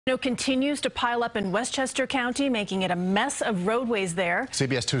Snow continues to pile up in Westchester County, making it a mess of roadways there.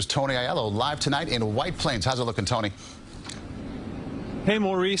 CBS 2's Tony Aiello live tonight in White Plains. How's it looking, Tony? Hey,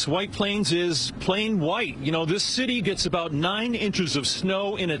 Maurice, White Plains is plain white. You know, this city gets about 9 inches of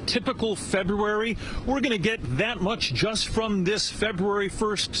snow in a typical February. We're going to get that much just from this February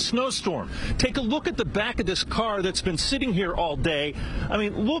 1st snowstorm. Take a look at the back of this car that's been sitting here all day. I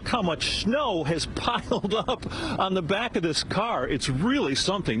mean, look how much snow has piled up on the back of this car. It's really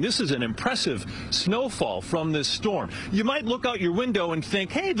something. This is an impressive snowfall from this storm. You might look out your window and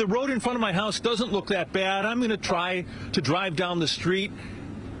think, hey, the road in front of my house doesn't look that bad. I'm going to try to drive down the street.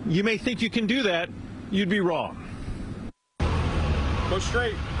 You may think you can do that. You'd be wrong. Go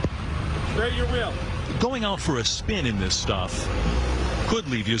straight. Straight your wheel. Going out for a spin in this stuff could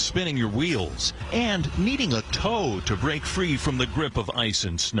leave you spinning your wheels and needing a tow to break free from the grip of ice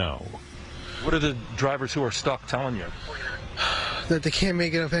and snow. What are the drivers who are stuck telling you? That they can't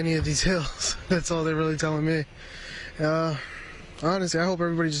make it up any of these hills. That's all they're really telling me. Honestly, I hope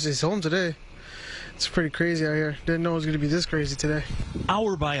everybody just stays home today. It's pretty crazy out here. Didn't know it was going to be this crazy today.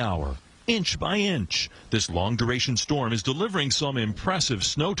 Hour by hour, inch by inch, this long-duration storm is delivering some impressive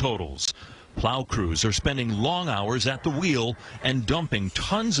snow totals. Plow crews are spending long hours at the wheel and dumping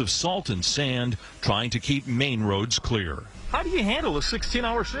tons of salt and sand, trying to keep main roads clear. How do you handle a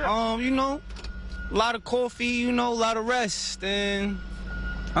 16-hour shift? You know, a lot of coffee, you know, a lot of rest, and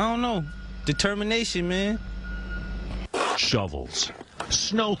I don't know, determination, man. Shovels,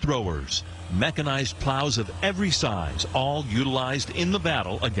 snow throwers, mechanized plows of every size, all utilized in the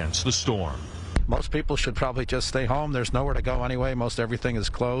battle against the storm. Most people should probably just stay home. There's nowhere to go anyway. Most everything is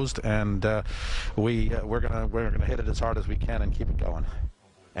closed, and we're gonna hit it as hard as we can and keep it going.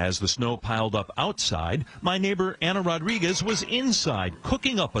 As the snow piled up outside, my neighbor Anna Rodriguez was inside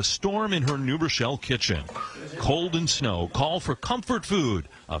cooking up a storm in her New Rochelle kitchen. Cold and snow call for comfort food,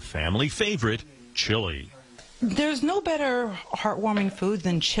 a family favorite, chili. There's no better heartwarming food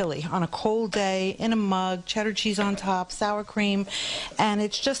than chili on a cold day, in a mug, cheddar cheese on top, sour cream, and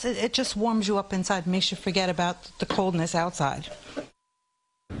it just warms you up inside, makes you forget about the coldness outside.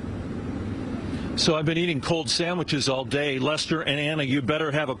 So I've been eating cold sandwiches all day. Lester and Anna, you better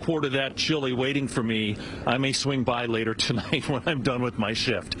have a quart of that chili waiting for me. I may swing by later tonight when I'm done with my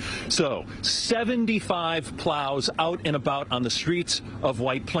shift. So 75 plows out and about on the streets of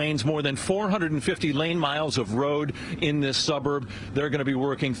White Plains, more than 450 lane miles of road in this suburb. They're going to be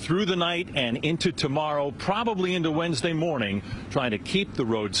working through the night and into tomorrow, probably into Wednesday morning, trying to keep the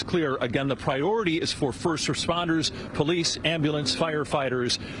roads clear. Again, the priority is for first responders, police, ambulance,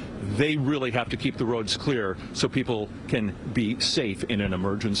 firefighters. They really have to keep the roads clear so people can be safe in an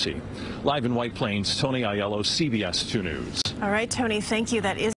emergency. Live in White Plains, Tony Aiello, CBS 2 News. All right, Tony, thank you. That is